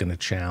Biggs is going to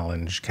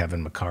challenge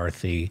Kevin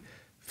McCarthy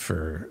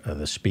for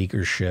the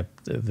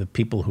speakership. The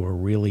people who are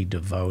really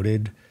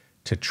devoted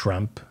to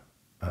Trump,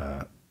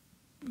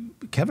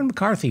 Kevin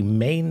McCarthy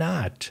may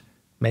not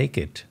make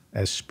it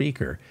as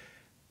speaker.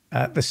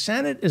 The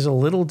Senate is a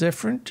little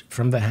different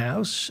from the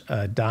House.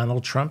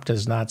 Donald Trump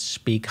does not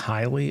speak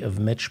highly of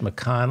Mitch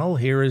McConnell.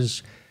 Here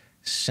is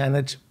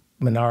Senate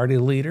Minority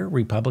Leader,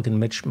 Republican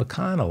Mitch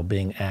McConnell,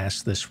 being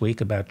asked this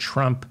week about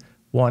Trump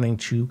wanting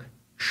to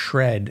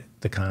shred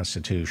the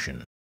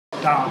Constitution.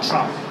 Donald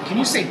Trump, can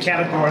you say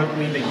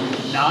categorically that you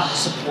would not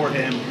support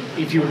him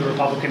if you were the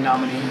Republican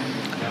nominee?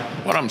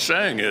 What I'm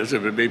saying is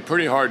it would be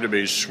pretty hard to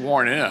be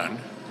sworn in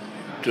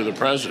to the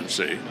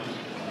presidency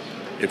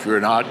if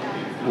you're not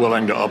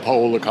willing to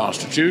uphold the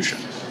Constitution.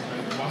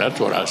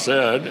 That's what I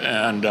said,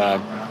 and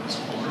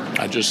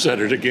I just said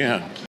it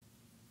again.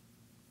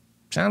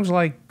 Sounds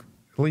like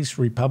at least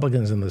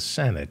Republicans in the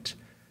Senate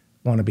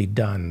want to be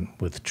done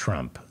with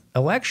Trump.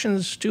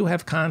 Elections do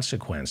have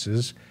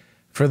consequences.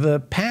 For the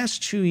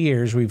past 2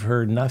 years, we've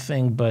heard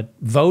nothing but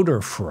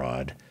voter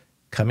fraud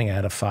coming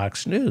out of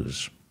Fox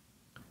News.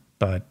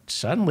 But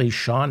suddenly,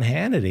 Sean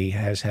Hannity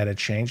has had a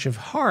change of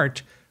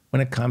heart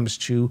when it comes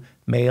to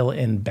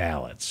mail-in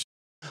ballots.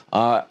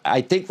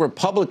 I think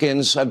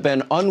Republicans have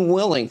been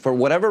unwilling, for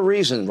whatever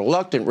reason,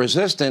 reluctant,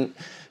 resistant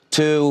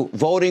to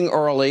voting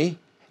early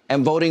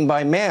and voting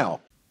by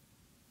mail.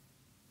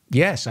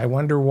 Yes, I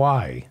wonder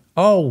why.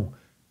 Oh,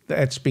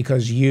 that's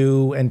because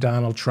you and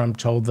Donald Trump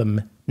told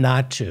them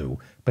not to.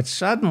 But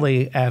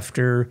suddenly,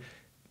 after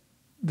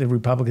the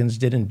Republicans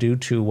didn't do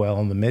too well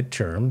in the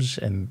midterms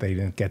and they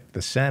didn't get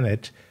the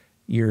Senate,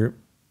 you're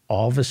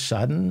all of a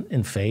sudden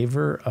in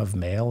favor of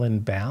mail-in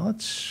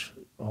ballots?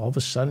 All of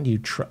a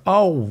sudden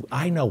oh,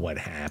 I know what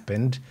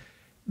happened.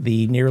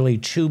 The nearly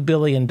 $2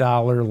 billion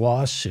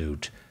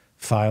lawsuit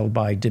filed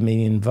by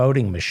Dominion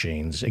Voting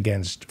Machines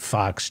against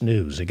Fox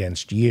News,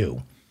 against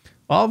you.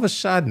 All of a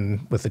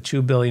sudden, with a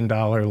 $2 billion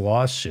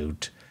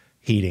lawsuit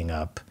heating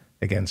up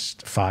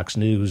against Fox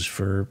News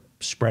for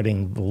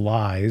spreading the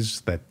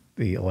lies that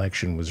the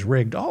election was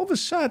rigged, all of a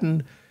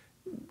sudden,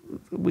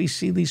 we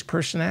see these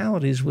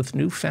personalities with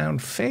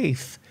newfound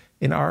faith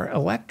in our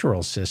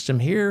electoral system.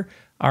 Here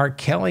are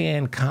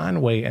Kellyanne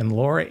Conway and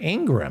Laura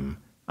Ingraham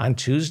on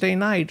Tuesday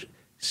night.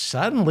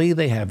 Suddenly,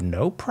 they have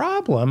no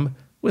problem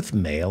with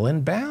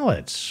mail-in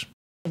ballots.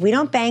 If we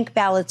don't bank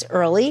ballots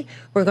early,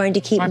 we're going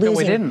to keep losing. But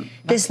we didn't.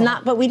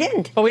 But we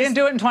didn't. But we didn't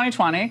do it in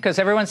 2020 because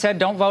everyone said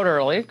don't vote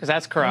early because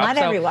that's corrupt. Not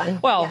everyone.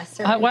 Well, yes,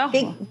 a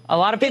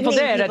lot of people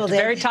did at the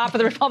very top of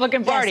the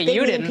Republican Party. Yes,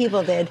 you didn't.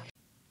 People did.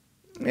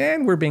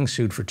 And we're being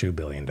sued for $2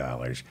 billion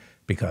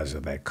because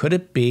of that. Could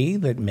it be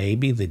that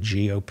maybe the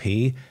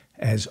GOP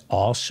has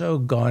also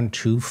gone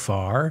too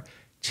far,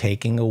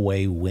 taking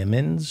away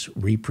women's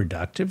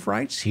reproductive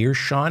rights? Here's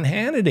Sean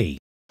Hannity.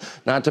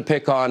 Not to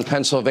pick on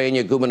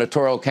Pennsylvania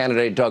gubernatorial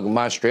candidate Doug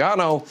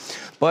Mastriano,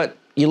 but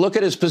you look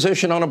at his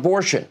position on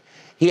abortion.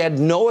 He had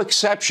no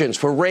exceptions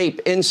for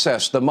rape,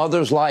 incest, the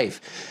mother's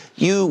life.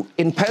 You,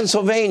 in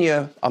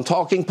Pennsylvania, I'm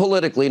talking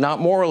politically, not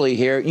morally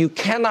here, you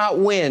cannot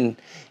win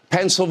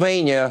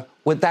Pennsylvania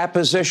with that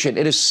position.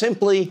 It is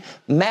simply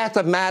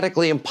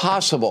mathematically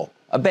impossible.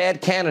 A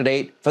bad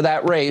candidate for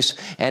that race,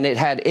 and it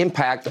had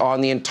impact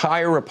on the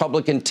entire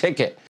Republican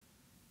ticket.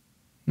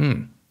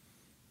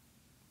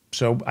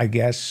 So I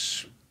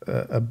guess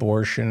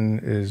abortion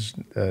is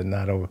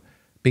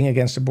being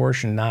against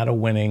abortion, not a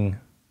winning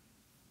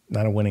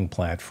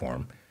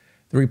platform.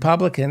 The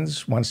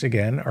Republicans, once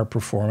again, are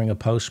performing a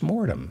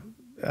postmortem.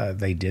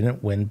 They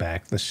didn't win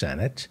back the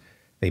Senate.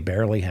 They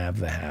barely have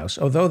the House,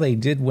 although they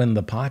did win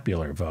the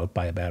popular vote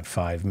by about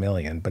 5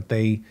 million, but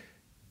they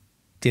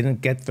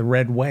didn't get the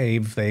red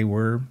wave they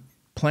were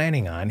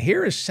planning on.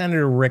 Here is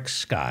Senator Rick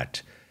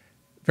Scott,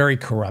 very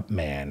corrupt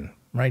man,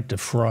 right?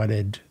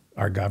 Defrauded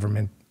our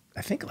government,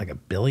 I think like $1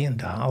 billion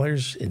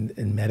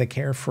in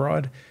Medicare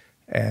fraud.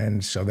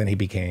 And so then he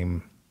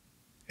became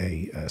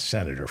a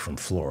senator from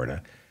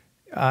Florida.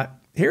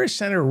 Here is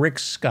Senator Rick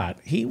Scott.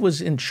 He was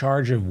in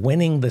charge of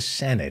winning the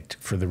Senate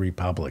for the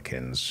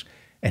Republicans,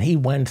 and he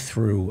went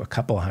through a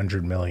couple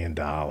 $100 million,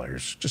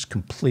 just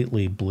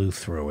completely blew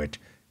through it,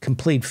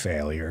 complete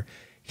failure.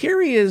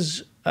 Here he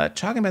is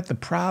talking about the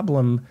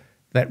problem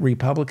that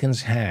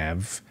Republicans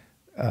have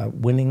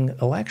winning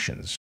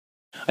elections.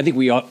 I think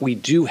we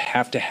do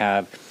have to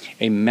have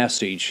a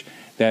message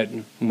that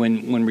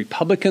when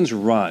Republicans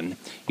run,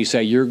 you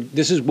say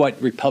this is what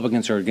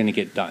Republicans are going to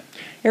get done.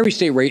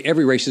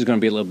 Every race is going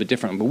to be a little bit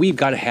different, but we've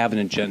got to have an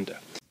agenda.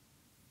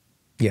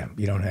 Yeah,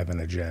 you don't have an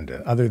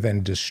agenda other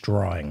than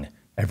destroying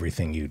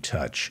everything you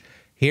touch.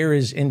 Here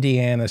is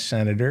Indiana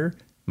Senator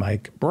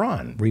Mike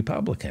Braun,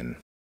 Republican.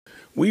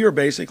 We are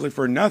basically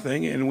for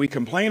nothing, and we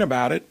complain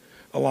about it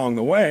along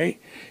the way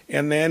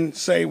and then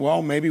say,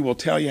 well, maybe we'll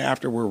tell you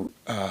after we're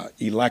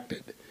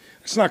elected.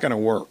 It's not going to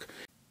work.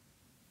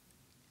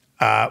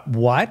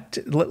 What?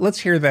 Let's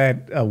hear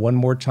that one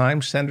more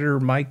time. Senator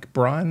Mike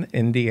Braun,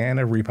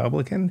 Indiana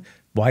Republican.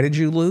 Why did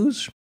you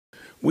lose?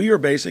 We are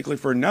basically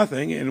for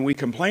nothing, and we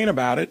complain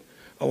about it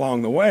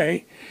along the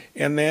way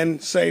and then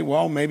say,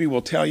 well, maybe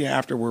we'll tell you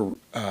after we're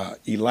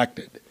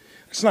elected.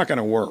 It's not going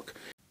to work.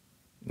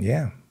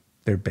 Yeah,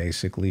 they're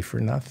basically for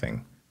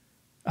nothing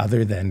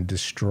other than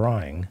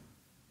destroying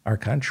our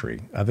country,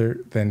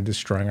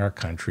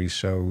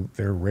 so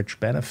their rich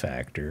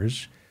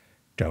benefactors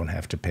don't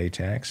have to pay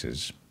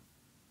taxes.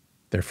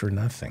 They're for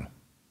nothing.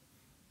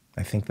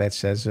 I think that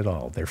says it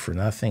all. They're for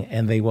nothing,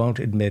 and they won't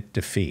admit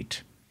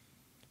defeat.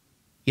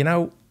 You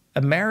know,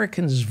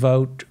 Americans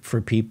vote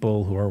for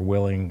people who are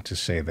willing to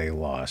say they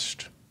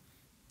lost.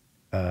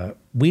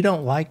 We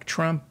don't like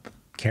Trump,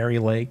 Kari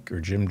Lake, or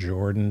Jim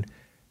Jordan.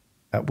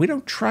 We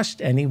don't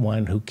trust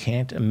anyone who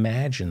can't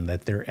imagine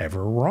that they're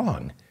ever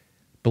wrong.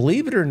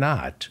 Believe it or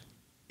not,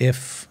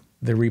 if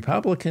the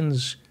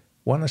Republicans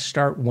want to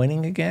start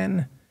winning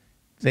again,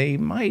 they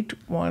might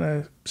want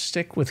to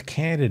stick with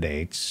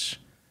candidates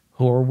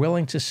who are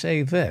willing to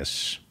say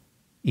this,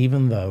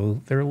 even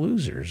though they're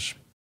losers.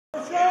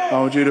 I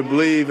want you to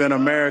believe in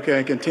America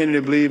and continue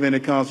to believe in the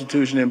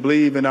Constitution and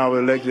believe in our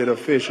elected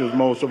officials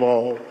most of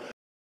all.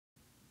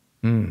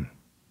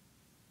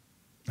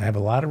 I have a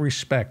lot of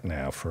respect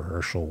now for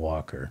Herschel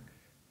Walker.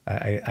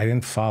 I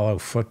didn't follow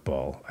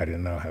football. I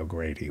didn't know how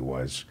great he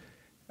was.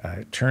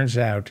 It turns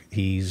out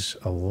he's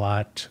a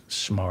lot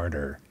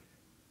smarter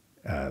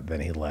than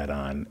he let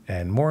on.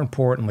 And more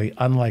importantly,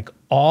 unlike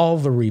all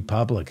the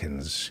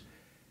Republicans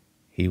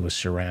he was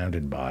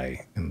surrounded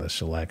by in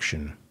this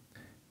election,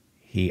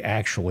 he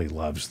actually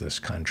loves this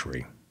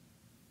country.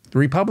 The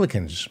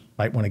Republicans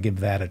might want to give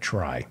that a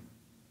try.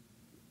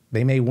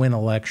 They may win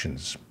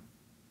elections,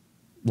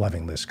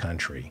 loving this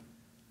country.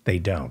 They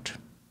don't.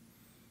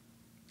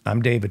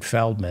 I'm David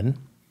Feldman.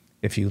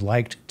 If you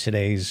liked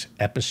today's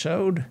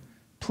episode,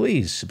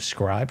 please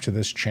subscribe to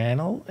this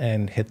channel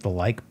and hit the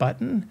like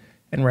button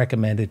and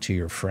recommend it to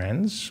your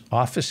friends.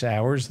 Office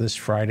hours this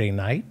Friday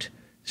night,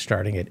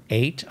 starting at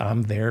 8.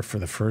 I'm there for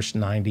the first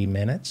 90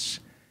 minutes,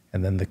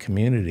 and then the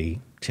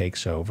community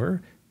takes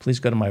over. Please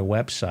go to my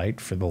website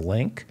for the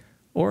link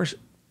or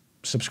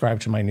subscribe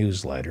to my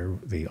newsletter.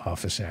 The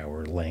office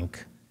hour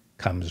link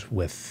comes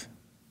with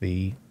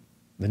the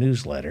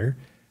newsletter.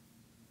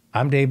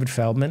 I'm David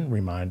Feldman,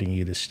 reminding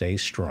you to stay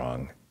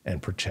strong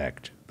and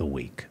protect the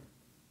weak.